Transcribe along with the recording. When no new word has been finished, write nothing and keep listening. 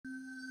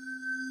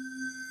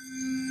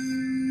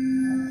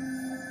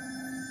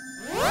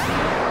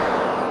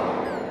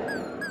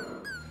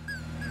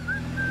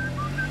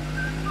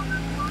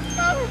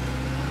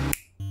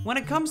When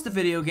it comes to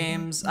video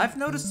games, I've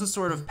noticed a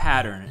sort of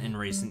pattern in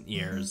recent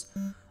years.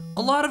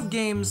 A lot of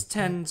games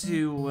tend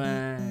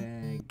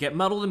to, get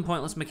muddled in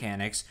pointless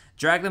mechanics,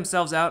 drag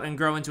themselves out and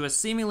grow into a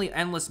seemingly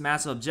endless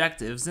mass of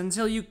objectives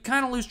until you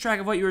kinda lose track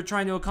of what you were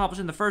trying to accomplish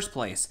in the first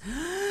place.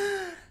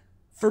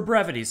 For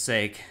brevity's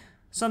sake,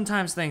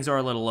 sometimes things are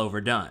a little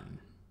overdone.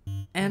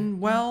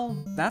 And,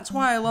 well, that's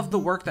why I love the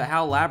work that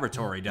HAL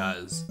Laboratory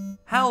does.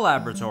 HAL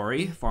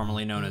Laboratory,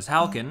 formerly known as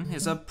Halkin,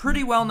 is a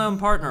pretty well-known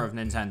partner of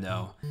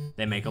Nintendo.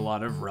 They make a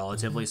lot of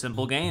relatively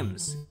simple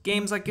games.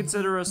 Games I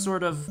consider a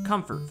sort of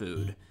comfort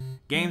food.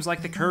 Games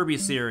like the Kirby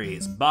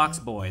series, Box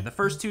Boy, the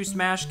first two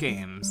Smash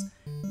games.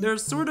 Their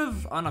sort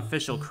of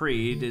unofficial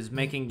creed is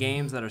making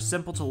games that are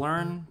simple to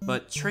learn,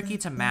 but tricky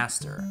to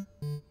master.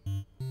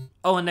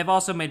 Oh, and they've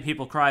also made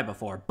people cry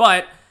before,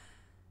 but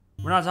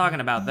we're not talking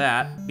about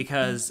that,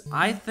 because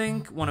I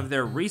think one of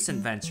their recent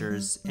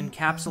ventures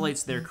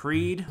encapsulates their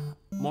creed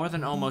more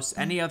than almost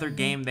any other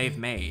game they've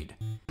made.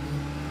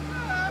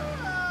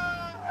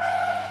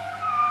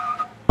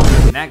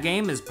 And that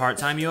game is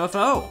Part-Time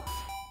UFO.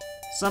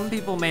 Some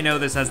people may know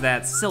this as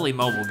that silly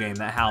mobile game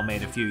that HAL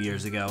made a few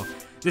years ago,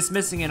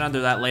 dismissing it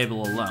under that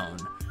label alone.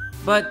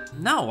 But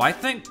no, I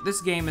think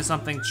this game is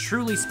something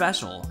truly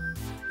special.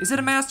 Is it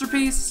a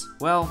masterpiece?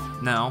 Well,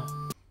 no.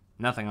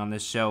 Nothing on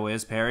this show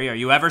is, Perry. Are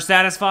you ever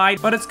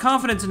satisfied? But its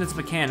confidence in its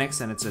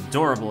mechanics and its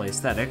adorable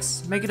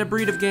aesthetics make it a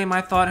breed of game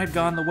I thought had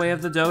gone the way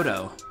of the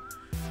dodo.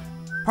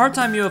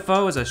 Part-Time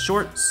UFO is a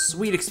short,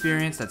 sweet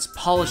experience that's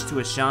polished to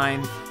a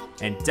shine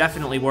and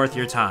definitely worth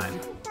your time.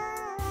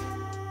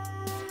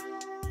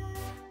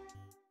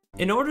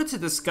 In order to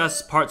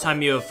discuss Part-Time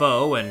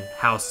UFO and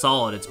how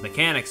solid its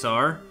mechanics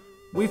are,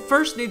 we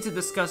first need to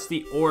discuss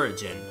the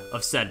origin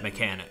of said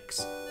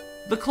mechanics.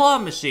 The claw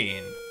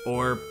machine,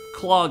 or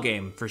claw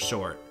game for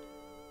short.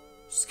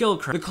 Skill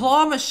crunch. The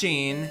claw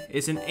machine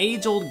is an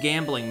age-old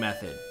gambling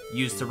method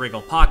used to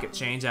wriggle pocket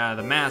change out of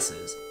the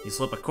masses. You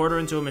slip a quarter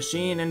into a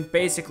machine and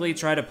basically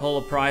try to pull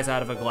a prize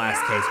out of a glass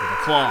case with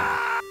a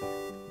claw.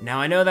 Now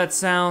I know that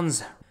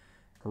sounds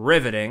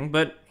riveting,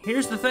 but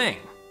here's the thing.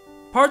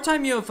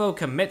 Part-Time UFO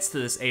commits to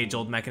this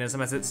age-old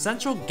mechanism as its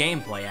central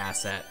gameplay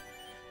asset.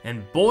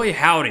 And boy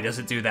howdy does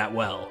it do that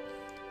well.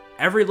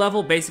 Every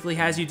level basically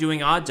has you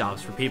doing odd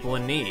jobs for people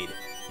in need.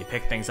 You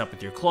pick things up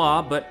with your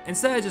claw, but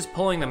instead of just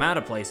pulling them out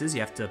of places, you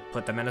have to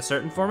put them in a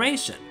certain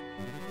formation.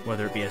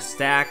 Whether it be a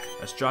stack,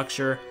 a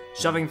structure,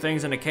 shoving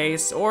things in a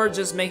case, or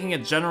just making a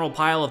general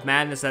pile of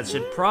madness that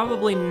should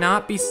probably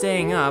not be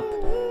staying up,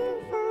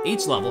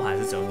 each level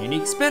has its own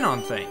unique spin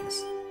on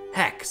things.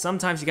 Heck,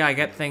 sometimes you gotta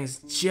get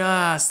things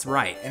just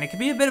right, and it can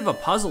be a bit of a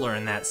puzzler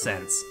in that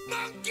sense.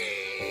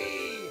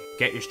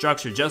 Get your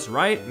structure just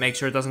right, make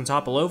sure it doesn't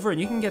topple over, and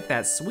you can get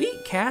that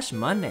sweet cash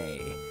money.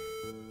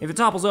 If it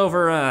topples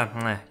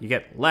over, you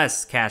get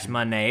less cash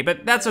money,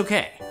 but that's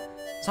okay.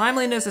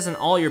 Timeliness isn't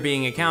all you're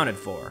being accounted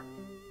for.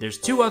 There's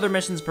 2 other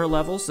missions per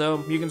level,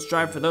 so you can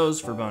strive for those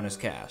for bonus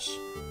cash.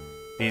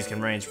 These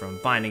can range from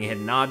finding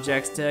hidden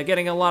objects to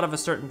getting a lot of a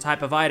certain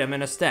type of item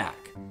in a stack.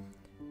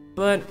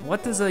 But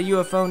what does a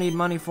UFO need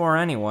money for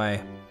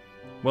anyway?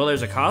 Well,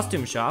 there's a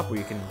costume shop where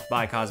you can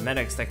buy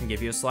cosmetics that can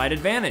give you a slight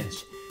advantage,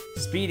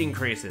 speed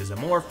increases, a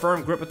more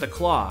firm grip with the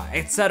claw,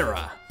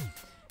 etc.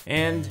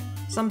 And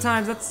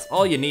sometimes that's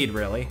all you need,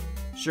 really.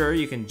 Sure,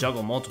 you can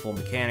juggle multiple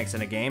mechanics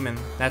in a game, and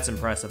that's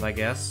impressive, I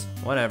guess.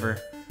 Whatever.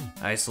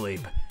 I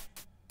sleep.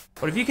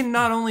 But if you can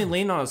not only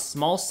lean on a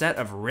small set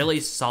of really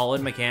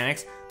solid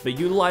mechanics, but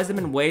utilize them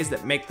in ways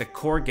that make the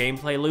core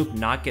gameplay loop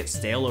not get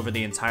stale over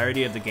the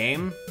entirety of the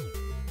game,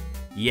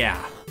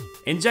 yeah,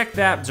 inject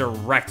that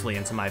directly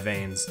into my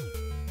veins.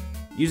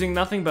 Using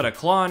nothing but a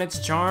claw and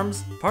its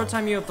charms,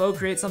 Part-Time UFO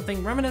creates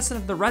something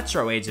reminiscent of the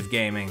retro age of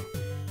gaming,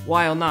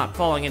 while not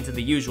falling into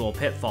the usual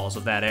pitfalls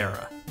of that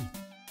era.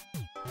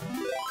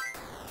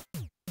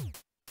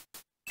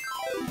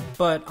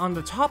 But on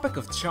the topic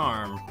of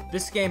charm,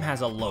 this game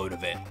has a load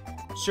of it.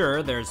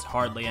 Sure, there's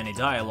hardly any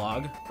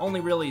dialogue, only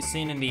really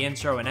seen in the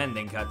intro and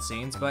ending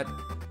cutscenes, but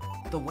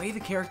the way the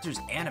characters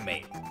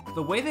animate,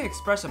 the way they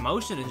express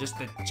emotion, and just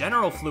the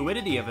general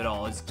fluidity of it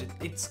all is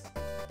just,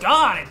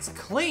 it's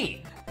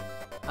clean!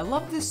 I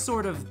love this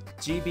sort of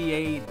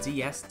GBA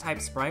DS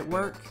type sprite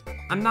work.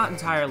 I'm not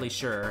entirely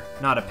sure,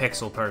 not a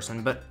pixel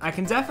person, but I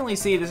can definitely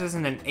see this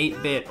isn't an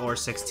 8-bit or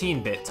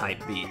 16-bit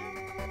type beat.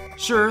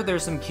 Sure,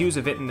 there's some cues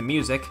of it in the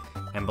music,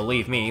 and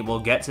believe me, we'll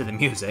get to the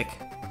music,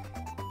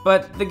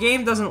 but the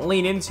game doesn't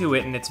lean into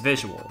it in its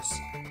visuals.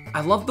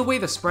 I love the way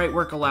the sprite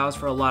work allows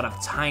for a lot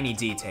of tiny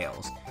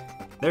details.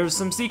 There's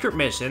some secret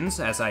missions,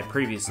 as I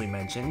previously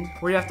mentioned,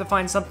 where you have to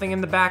find something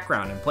in the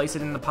background and place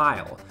it in the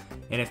pile,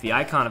 and if the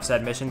icon of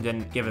said mission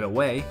didn't give it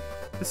away,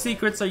 the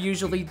secrets are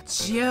usually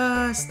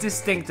just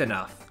distinct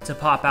enough to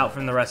pop out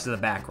from the rest of the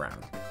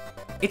background.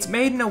 It's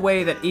made in a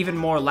way that even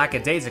more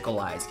lackadaisical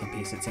eyes can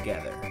piece it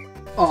together.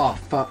 Oh,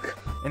 fuck.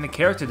 And the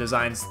character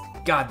designs,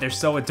 God, they're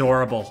so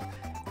adorable.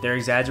 Their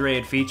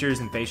exaggerated features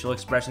and facial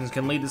expressions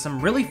can lead to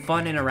some really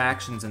fun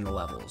interactions in the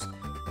levels.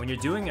 When you're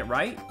doing it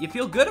right, you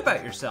feel good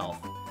about yourself.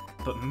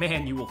 but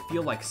man, you will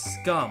feel like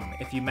scum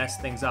if you mess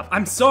things up.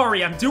 I'm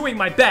sorry, I'm doing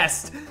my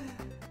best!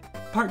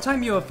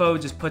 Part-Time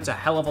UFO just puts a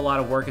hell of a lot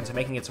of work into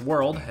making its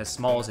world, as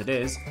small as it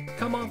is,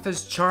 come off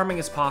as charming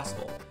as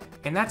possible.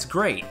 And that's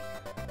great.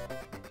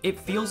 It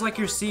feels like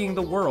you're seeing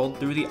the world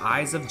through the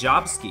eyes of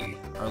Jobski,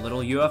 our little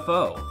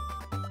UFO.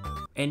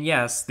 And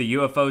yes, the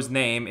UFO's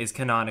name is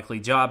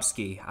canonically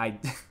Jobski.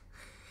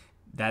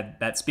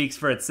 That speaks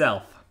for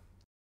itself.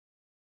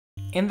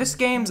 And this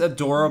game's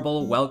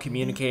adorable,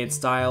 well-communicated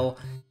style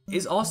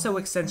is also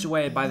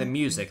accentuated by the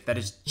music that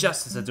is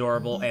just as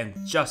adorable and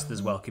just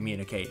as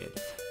well-communicated.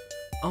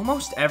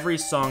 Almost every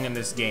song in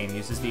this game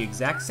uses the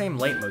exact same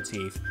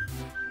leitmotif,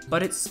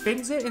 but it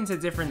spins it into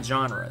different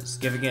genres,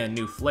 giving it a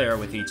new flair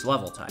with each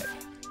level type.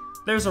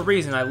 There's a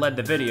reason I led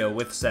the video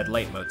with said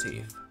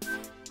leitmotif.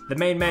 The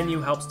main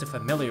menu helps to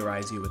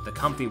familiarize you with the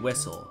comfy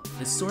whistle,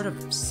 this sort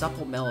of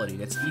supple melody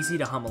that's easy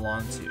to hum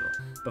along to,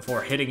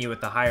 before hitting you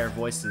with the higher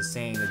voices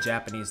saying the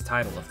Japanese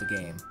title of the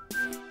game.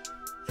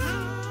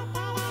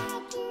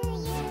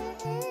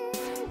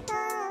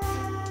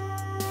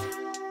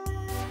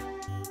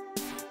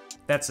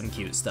 That's some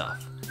cute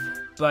stuff.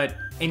 But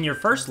in your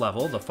first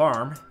level, the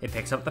farm, it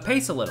picks up the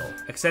pace a little,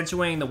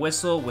 accentuating the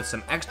whistle with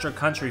some extra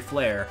country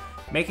flair,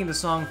 making the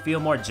song feel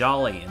more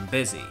jolly and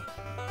busy.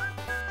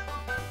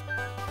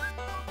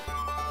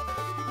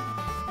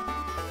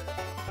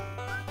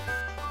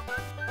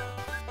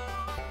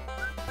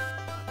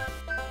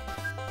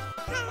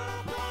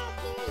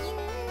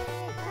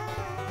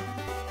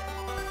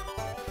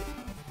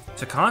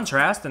 To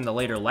contrast, in the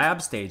later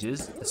lab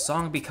stages, the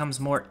song becomes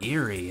more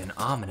eerie and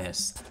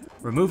ominous,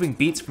 removing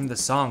beats from the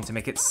song to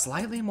make it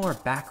slightly more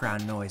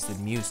background noise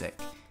than music.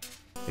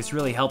 This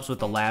really helps with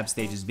the lab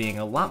stages being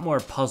a lot more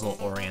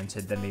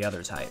puzzle-oriented than the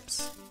other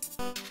types.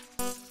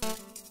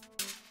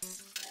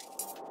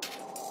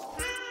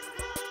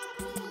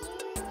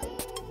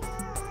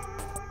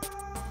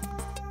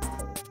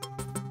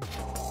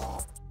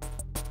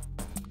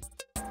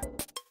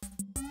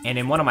 And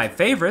in one of my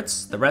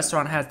favorites, the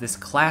restaurant has this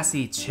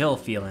classy, chill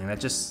feeling that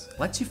just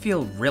lets you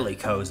feel really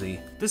cozy.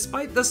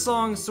 Despite the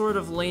song sort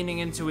of leaning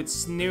into its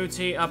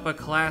snooty,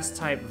 upper-class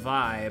type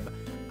vibe,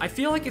 I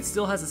feel like it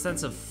still has a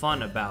sense of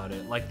fun about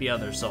it, like the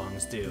other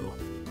songs do.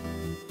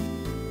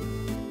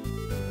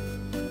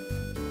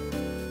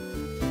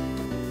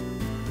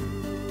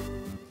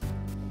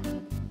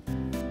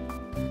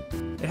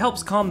 It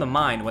helps calm the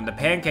mind when the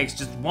pancakes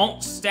just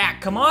won't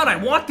stack. Come on, I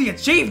want the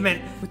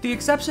achievement! With the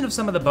exception of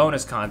some of the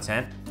bonus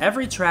content,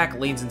 every track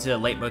leans into a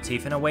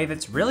leitmotif in a way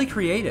that's really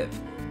creative,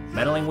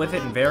 meddling with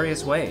it in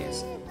various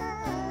ways.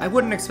 I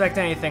wouldn't expect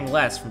anything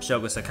less from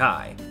Shogo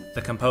Sakai,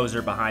 the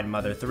composer behind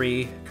Mother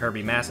 3,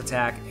 Kirby Mass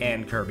Attack,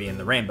 and Kirby and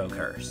the Rainbow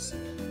Curse.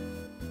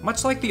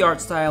 Much like the art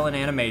style and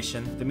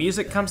animation, the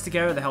music comes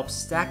together to help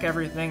stack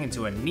everything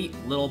into a neat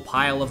little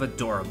pile of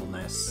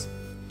adorableness.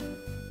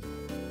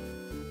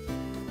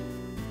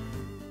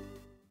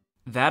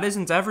 That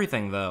isn't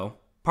everything, though.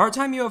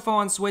 Part-Time UFO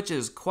on Switch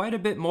is quite a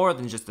bit more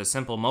than just a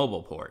simple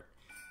mobile port.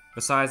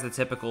 Besides the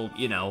typical,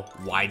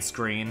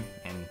 widescreen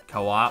and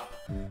co-op,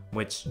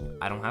 which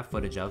I don't have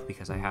footage of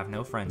because I have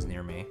no friends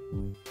near me.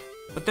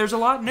 But there's a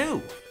lot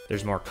new.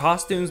 There's more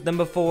costumes than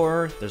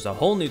before, there's a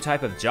whole new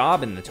type of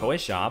job in the toy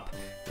shop,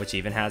 which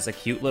even has a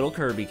cute little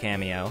Kirby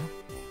cameo,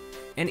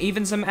 and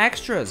even some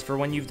extras for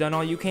when you've done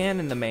all you can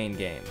in the main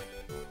game.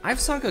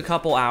 I've sunk a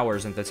couple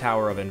hours into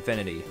Tower of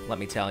Infinity, let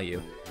me tell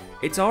you.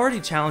 It's already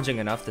challenging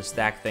enough to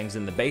stack things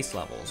in the base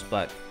levels,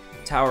 but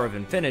Tower of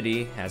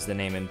Infinity, as the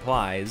name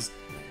implies,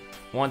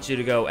 wants you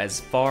to go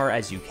as far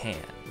as you can.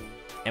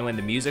 And when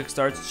the music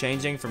starts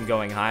changing from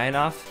going high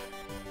enough,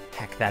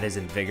 heck, that is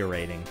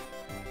invigorating.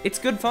 It's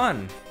good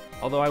fun,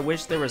 although I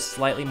wish there was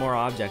slightly more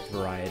object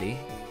variety.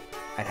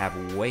 I'd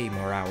have way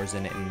more hours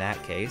in it in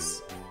that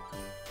case.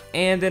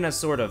 And in a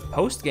sort of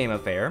post-game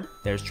affair,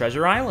 there's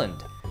Treasure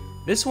Island.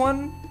 This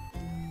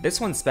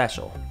one's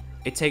special.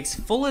 It takes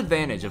full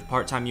advantage of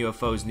Part-Time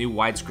UFO's new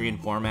widescreen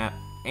format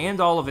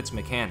and all of its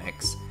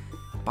mechanics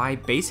by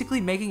basically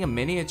making a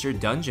miniature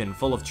dungeon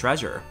full of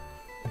treasure.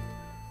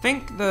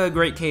 Think the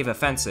Great Cave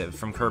Offensive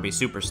from Kirby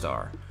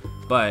Superstar,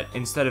 but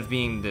instead of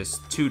being this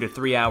 2 to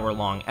 3 hour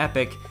long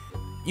epic,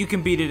 you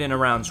can beat it in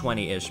around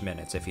 20-ish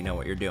minutes if you know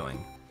what you're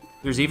doing.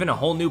 There's even a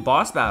whole new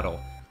boss battle,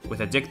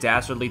 with a Dick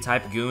Dastardly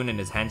type goon and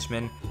his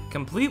henchmen,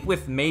 complete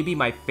with maybe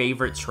my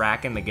favorite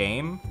track in the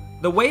game.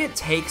 The way it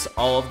takes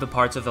all of the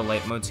parts of the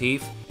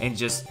leitmotif and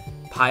just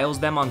piles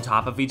them on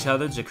top of each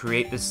other to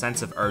create this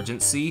sense of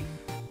urgency,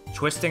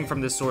 twisting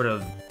from this sort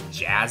of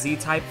jazzy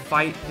type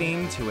fight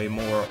theme to a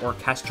more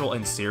orchestral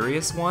and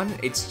serious one,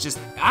 it's just,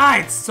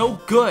 it's so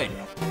good!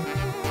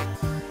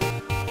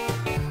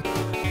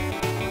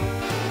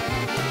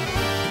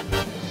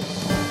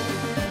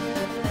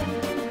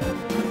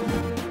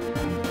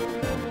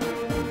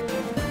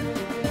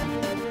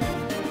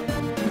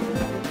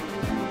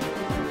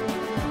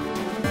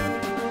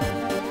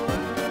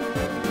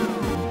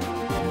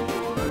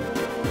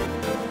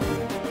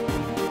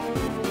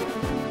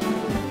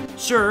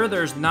 Sure,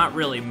 there's not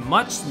really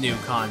much new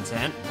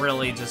content,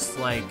 really just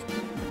like,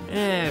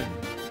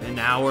 an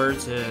hour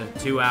to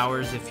 2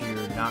 hours if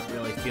you're not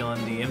really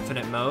feeling the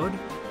infinite mode.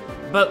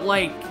 But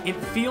like, it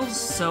feels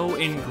so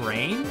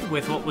ingrained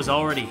with what was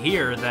already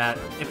here that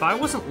if I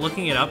wasn't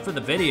looking it up for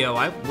the video,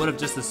 I would have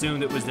just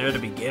assumed it was there to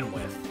begin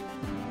with.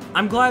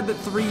 I'm glad that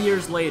 3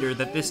 years later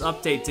that this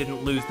update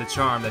didn't lose the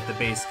charm that the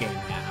base game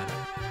had.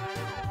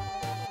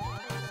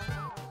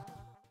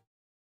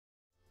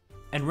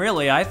 And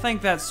really, I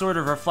think that sort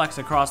of reflects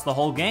across the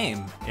whole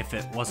game, if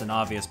it wasn't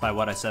obvious by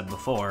what I said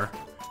before.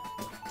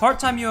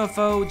 Part-Time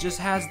UFO just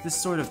has this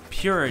sort of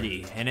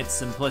purity in its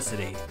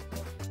simplicity.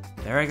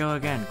 There I go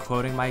again,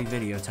 quoting my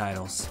video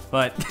titles.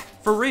 But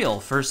for real,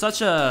 for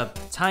such a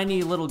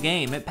tiny little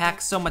game, it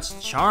packs so much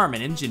charm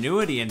and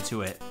ingenuity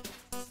into it.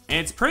 And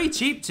it's pretty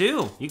cheap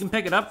too. You can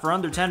pick it up for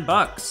under 10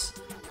 bucks.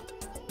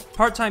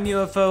 Part-Time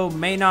UFO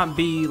may not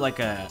be like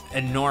a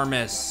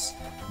enormous,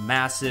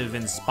 massive,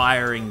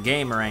 inspiring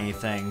game or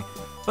anything,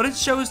 but it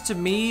shows to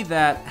me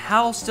that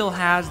HAL still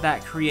has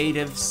that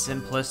creative,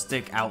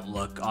 simplistic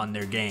outlook on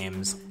their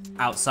games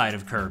outside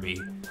of Kirby.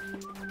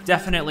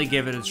 Definitely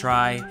give it a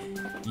try.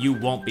 You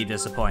won't be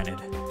disappointed.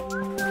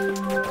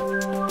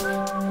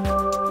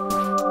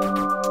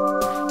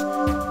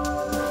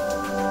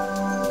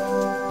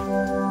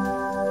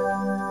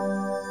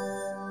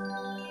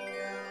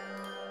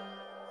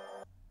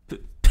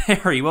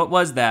 Perry, what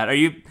was that? Are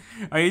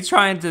you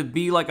trying to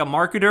be like a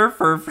marketer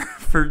for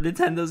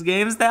Nintendo's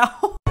games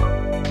now?